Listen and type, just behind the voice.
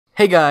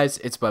Hey guys,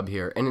 it's Bub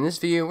here, and in this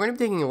video we're going to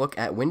be taking a look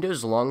at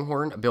Windows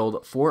Longhorn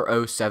build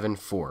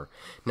 4074.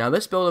 Now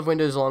this build of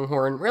Windows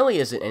Longhorn really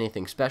isn't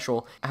anything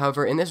special,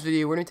 however in this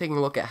video we're going to be taking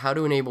a look at how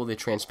to enable the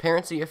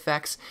transparency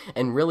effects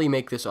and really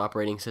make this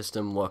operating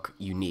system look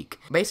unique.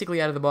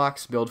 Basically out of the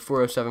box, build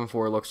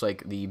 4074 looks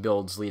like the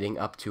builds leading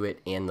up to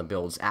it and the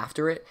builds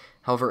after it.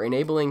 However,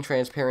 enabling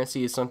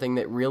transparency is something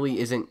that really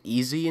isn't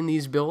easy in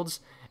these builds,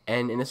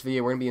 and in this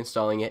video we're going to be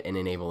installing it and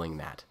enabling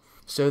that.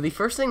 So the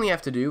first thing we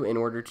have to do in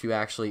order to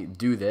actually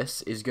do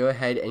this is go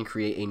ahead and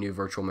create a new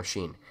virtual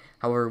machine.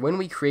 However, when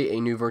we create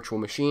a new virtual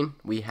machine,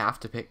 we have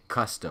to pick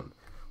custom.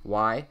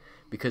 Why?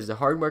 Because the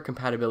hardware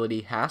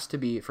compatibility has to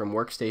be from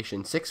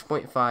workstation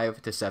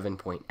 6.5 to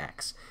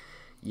 7.x.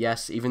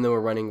 Yes, even though we're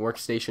running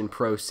workstation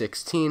Pro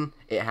 16,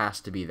 it has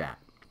to be that.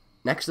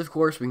 Next, of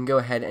course, we can go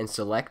ahead and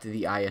select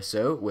the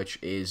ISO, which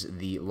is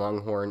the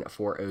Longhorn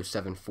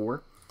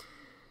 4074.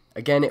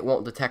 Again, it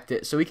won't detect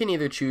it, so we can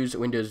either choose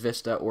Windows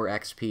Vista or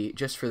XP.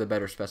 Just for the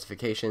better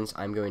specifications,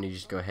 I'm going to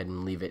just go ahead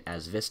and leave it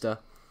as Vista.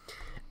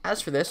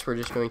 As for this, we're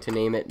just going to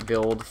name it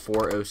Build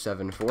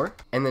 4074.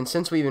 And then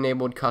since we've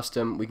enabled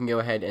custom, we can go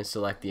ahead and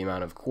select the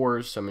amount of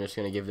cores. So I'm just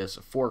going to give this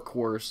 4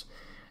 cores.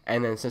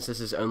 And then since this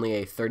is only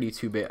a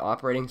 32-bit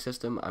operating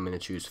system, I'm going to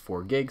choose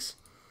 4 gigs.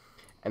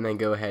 And then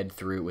go ahead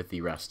through with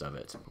the rest of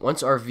it.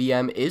 Once our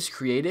VM is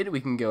created,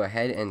 we can go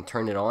ahead and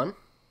turn it on.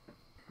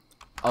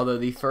 Although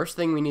the first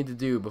thing we need to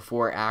do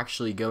before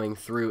actually going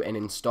through and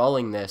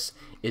installing this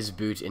is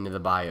boot into the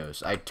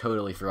BIOS. I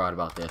totally forgot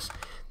about this.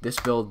 This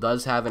build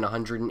does have an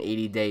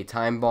 180-day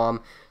time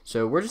bomb,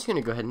 so we're just going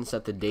to go ahead and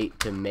set the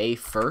date to May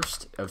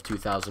 1st of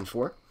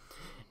 2004,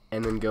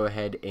 and then go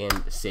ahead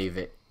and save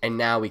it. And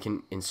now we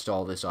can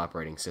install this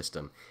operating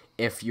system.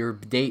 If your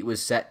date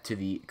was set to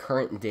the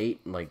current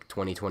date, like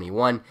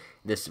 2021,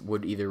 this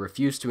would either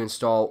refuse to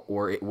install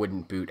or it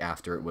wouldn't boot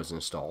after it was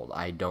installed.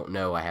 I don't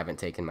know. I haven't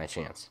taken my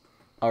chance.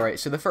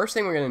 Alright, so the first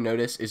thing we're going to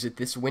notice is that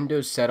this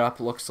Windows setup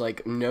looks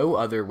like no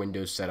other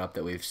Windows setup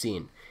that we've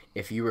seen.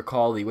 If you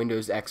recall, the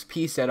Windows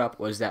XP setup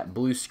was that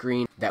blue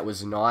screen that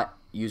was not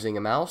using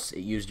a mouse. It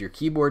used your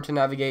keyboard to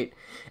navigate.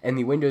 And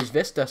the Windows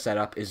Vista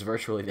setup is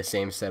virtually the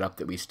same setup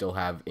that we still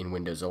have in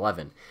Windows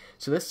 11.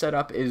 So this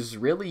setup is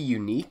really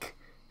unique.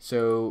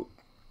 So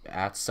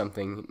that's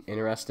something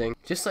interesting.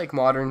 Just like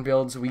modern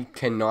builds, we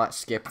cannot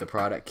skip the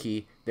product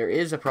key. There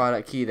is a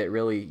product key that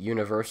really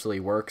universally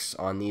works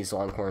on these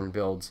Longhorn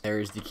builds.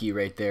 There's the key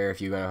right there if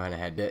you go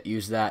ahead to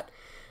use that.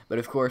 But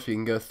of course, we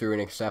can go through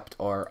and accept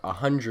our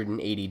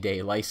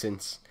 180-day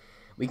license.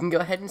 We can go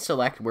ahead and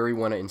select where we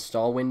want to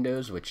install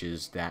Windows, which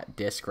is that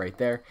disk right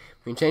there.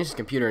 We can change the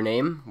computer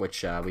name,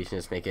 which we can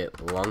just make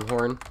it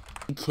Longhorn.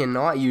 We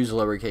cannot use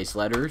lowercase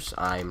letters.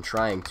 I'm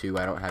trying to.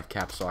 I don't have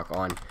caps lock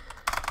on,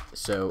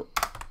 so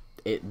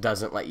it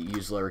doesn't let you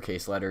use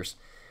lowercase letters.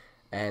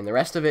 And the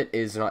rest of it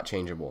is not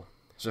changeable.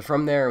 So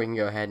from there, we can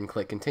go ahead and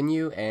click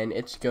continue, and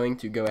it's going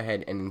to go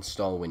ahead and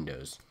install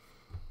Windows.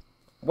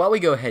 While we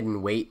go ahead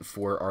and wait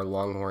for our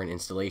Longhorn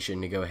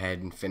installation to go ahead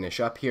and finish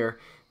up here,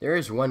 there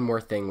is one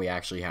more thing we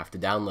actually have to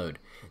download.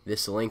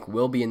 This link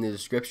will be in the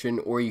description,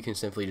 or you can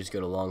simply just go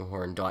to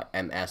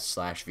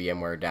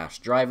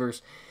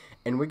longhorn.ms/vmware-drivers,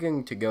 and we're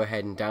going to go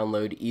ahead and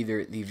download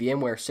either the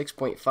VMware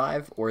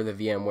 6.5 or the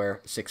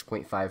VMware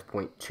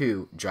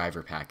 6.5.2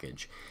 driver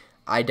package.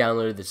 I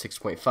downloaded the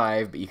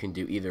 6.5, but you can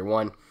do either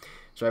one.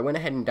 So I went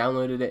ahead and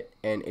downloaded it,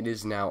 and it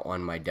is now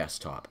on my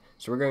desktop.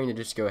 So we're going to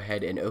just go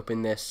ahead and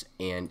open this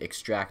and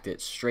extract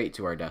it straight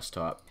to our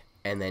desktop.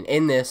 And then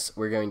in this,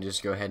 we're going to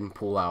just go ahead and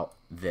pull out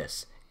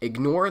this.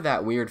 Ignore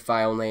that weird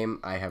file name.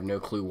 I have no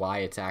clue why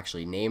it's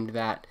actually named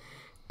that,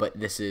 but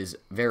this is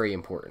very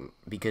important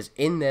because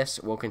in this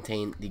will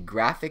contain the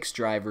graphics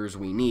drivers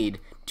we need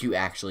to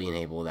actually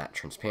enable that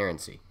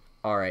transparency.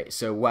 Alright,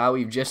 so while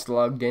we've just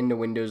logged into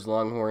Windows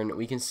Longhorn,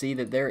 we can see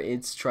that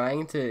it's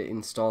trying to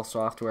install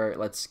software.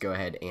 Let's go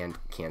ahead and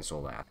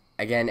cancel that.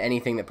 Again,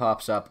 anything that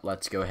pops up,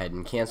 let's go ahead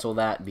and cancel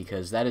that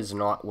because that is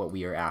not what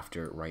we are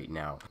after right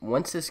now.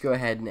 Once this go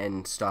ahead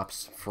and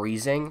stops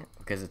freezing,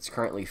 because it's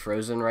currently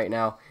frozen right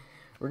now,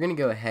 we're going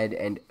to go ahead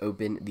and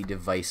open the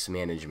device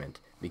management.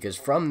 Because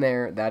from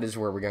there, that is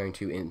where we're going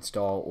to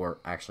install or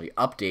actually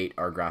update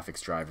our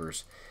graphics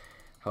drivers.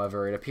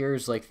 However, it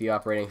appears like the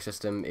operating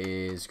system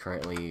is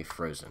currently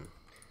frozen.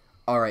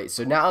 Alright,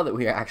 so now that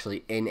we are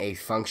actually in a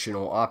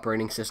functional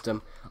operating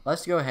system,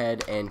 let's go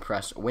ahead and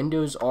press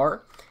Windows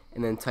R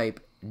and then type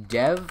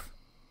dev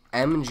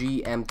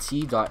mgmt.msc.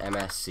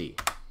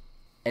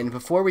 And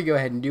before we go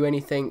ahead and do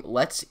anything,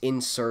 let's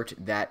insert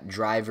that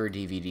driver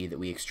DVD that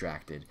we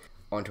extracted.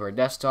 Onto our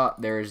desktop,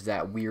 there's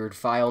that weird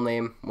file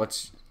name.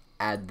 Let's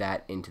add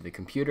that into the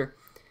computer.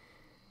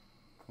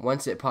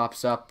 Once it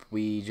pops up,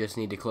 we just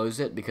need to close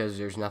it because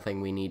there's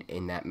nothing we need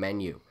in that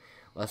menu.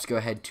 Let's go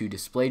ahead to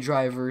Display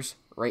Drivers,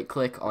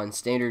 right-click on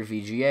Standard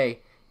VGA,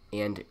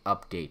 and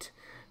Update.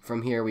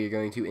 From here, we are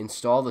going to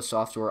install the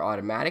software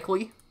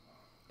automatically,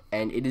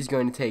 and it is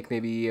going to take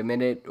maybe a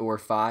minute or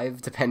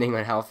 5, depending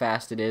on how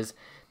fast it is,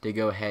 to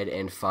go ahead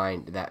and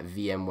find that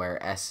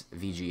VMware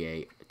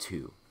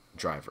SVGA2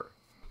 driver.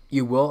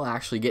 You will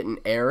actually get an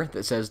error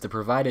that says the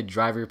provided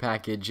driver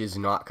package is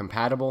not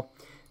compatible,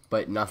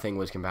 but nothing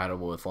was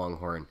compatible with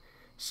Longhorn.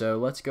 So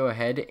let's go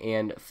ahead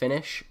and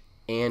finish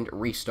and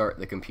restart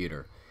the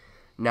computer.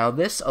 Now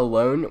this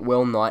alone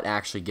will not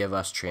actually give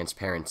us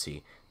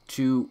transparency.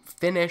 To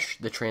finish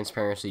the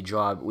transparency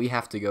job, we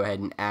have to go ahead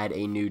and add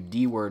a new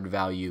dword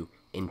value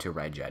into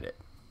Regedit.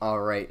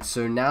 Alright,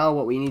 so now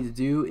what we need to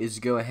do is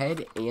go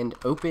ahead and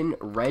open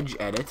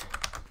Regedit,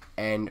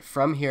 and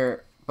from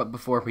here, but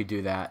before we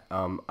do that,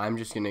 I'm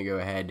just going to go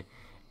ahead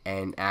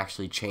and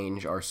actually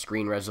change our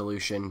screen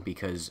resolution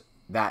because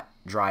that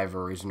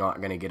driver is not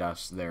going to get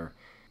us there.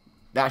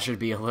 That should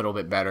be a little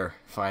bit better,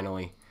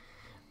 finally.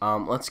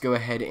 Let's go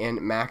ahead and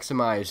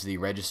maximize the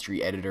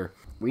Registry Editor.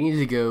 We need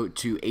to go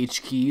to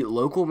HKey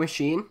Local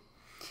Machine,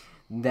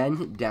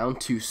 then down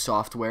to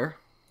Software,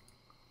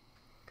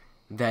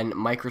 then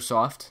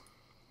Microsoft,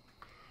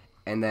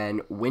 and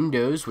then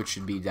Windows, which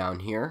should be down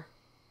here,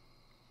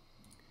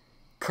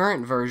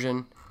 Current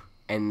Version,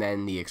 and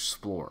then the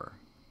Explorer.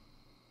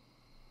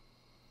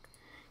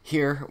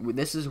 Here,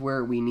 this is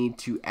where we need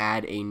to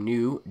add a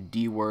new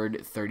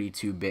dword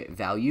 32-bit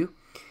value,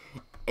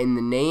 and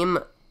the name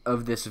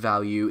of this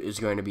value is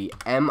going to be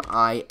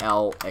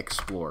MIL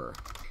Explorer.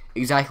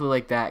 Exactly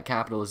like that,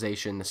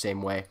 capitalization the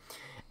same way.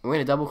 I'm going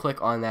to double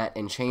click on that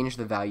and change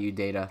the value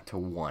data to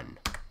 1.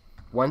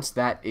 Once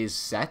that is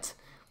set,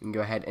 we can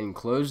go ahead and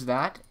close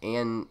that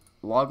and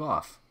log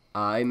off.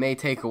 It may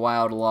take a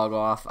while to log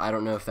off. I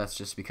don't know if that's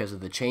just because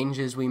of the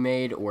changes we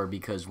made or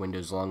because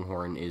Windows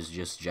Longhorn is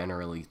just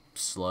generally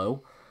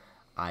slow.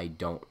 I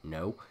don't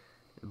know.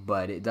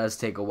 But it does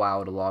take a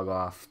while to log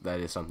off. That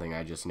is something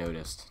I just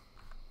noticed.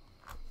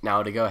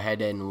 Now to go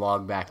ahead and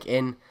log back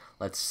in,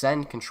 let's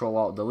send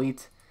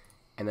Control-Alt-Delete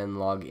and then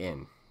log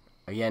in.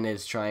 Again,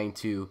 it's trying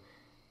to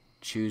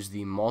choose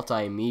the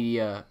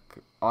multimedia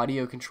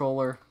audio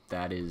controller.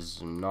 That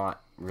is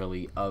not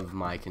really of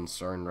my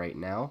concern right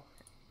now.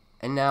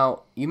 And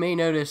now, you may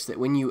notice that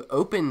when you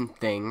open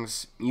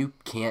things, you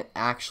can't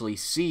actually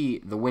see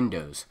the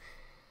windows.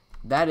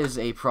 That is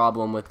a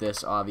problem with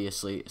this,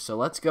 obviously. So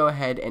let's go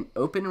ahead and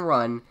open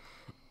Run,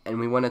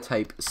 and we want to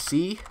type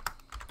C,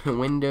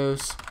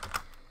 Windows,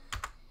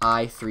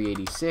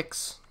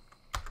 i386,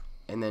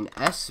 and then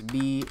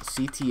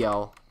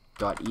sbctl.exe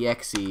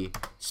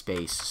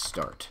space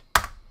start.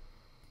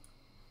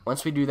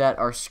 Once we do that,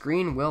 our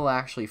screen will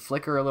actually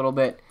flicker a little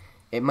bit.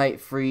 It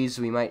might freeze,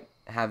 we might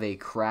have a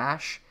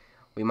crash,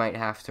 we might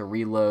have to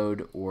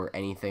reload or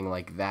anything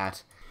like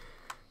that.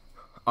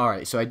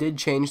 Alright, so I did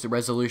change the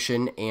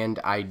resolution and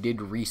I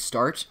did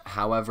restart.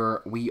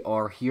 However, we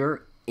are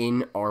here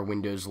in our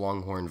Windows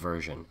Longhorn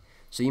version.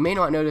 So you may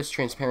not notice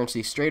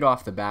transparency straight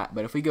off the bat,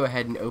 but if we go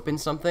ahead and open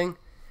something,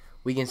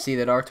 we can see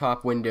that our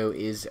top window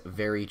is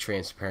very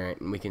transparent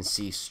and we can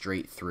see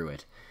straight through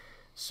it.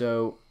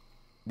 So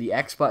the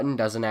X button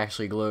doesn't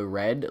actually glow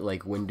red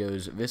like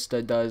Windows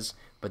Vista does,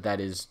 but that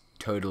is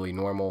totally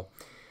normal.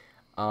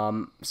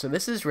 So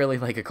this is really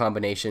like a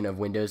combination of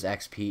Windows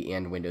XP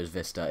and Windows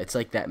Vista. It's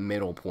like that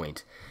middle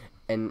point,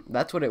 and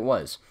that's what it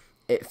was.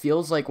 It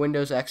feels like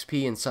Windows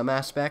XP in some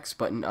aspects,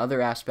 but in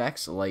other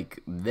aspects, like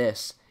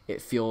this,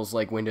 it feels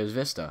like Windows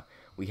Vista.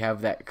 We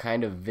have that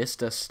kind of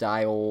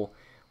Vista-style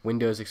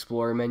Windows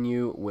Explorer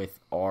menu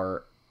with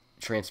our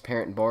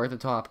transparent bar at the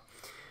top,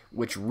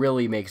 which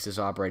really makes this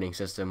operating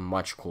system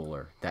much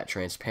cooler, that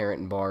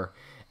transparent bar.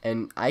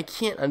 And I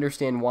can't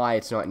understand why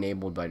it's not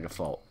enabled by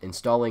default.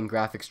 Installing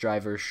graphics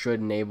drivers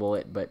should enable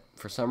it, but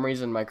for some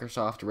reason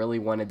Microsoft really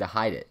wanted to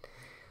hide it,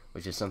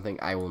 which is something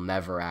I will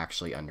never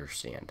actually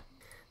understand.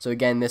 So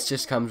again, this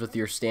just comes with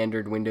your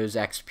standard Windows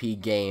XP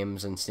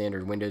games and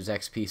standard Windows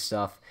XP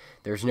stuff.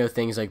 There's no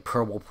things like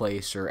Purple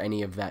Place or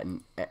any of that,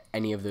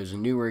 any of those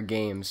newer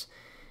games.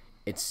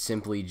 It's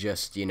simply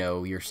just, you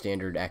know, your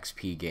standard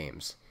XP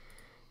games.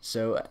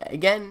 So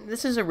again,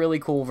 this is a really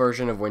cool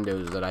version of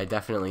Windows that I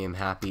definitely am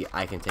happy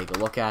I can take a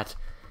look at.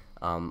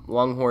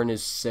 Longhorn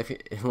is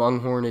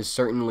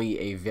certainly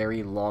a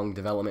very long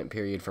development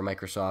period for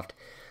Microsoft.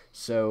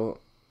 So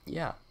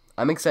yeah,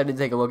 I'm excited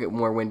to take a look at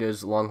more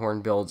Windows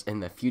Longhorn builds in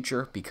the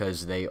future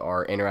because they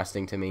are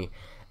interesting to me,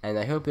 and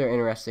I hope they're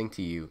interesting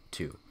to you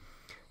too.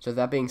 So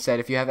that being said,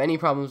 if you have any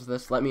problems with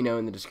this, let me know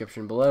in the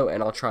description below,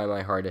 and I'll try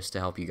my hardest to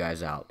help you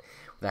guys out.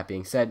 That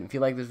being said, if you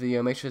like this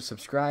video, make sure to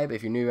subscribe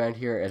if you're new around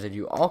here, as I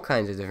do all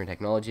kinds of different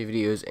technology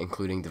videos,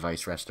 including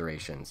device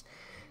restorations.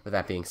 With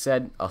that being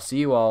said, I'll see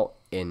you all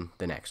in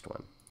the next one.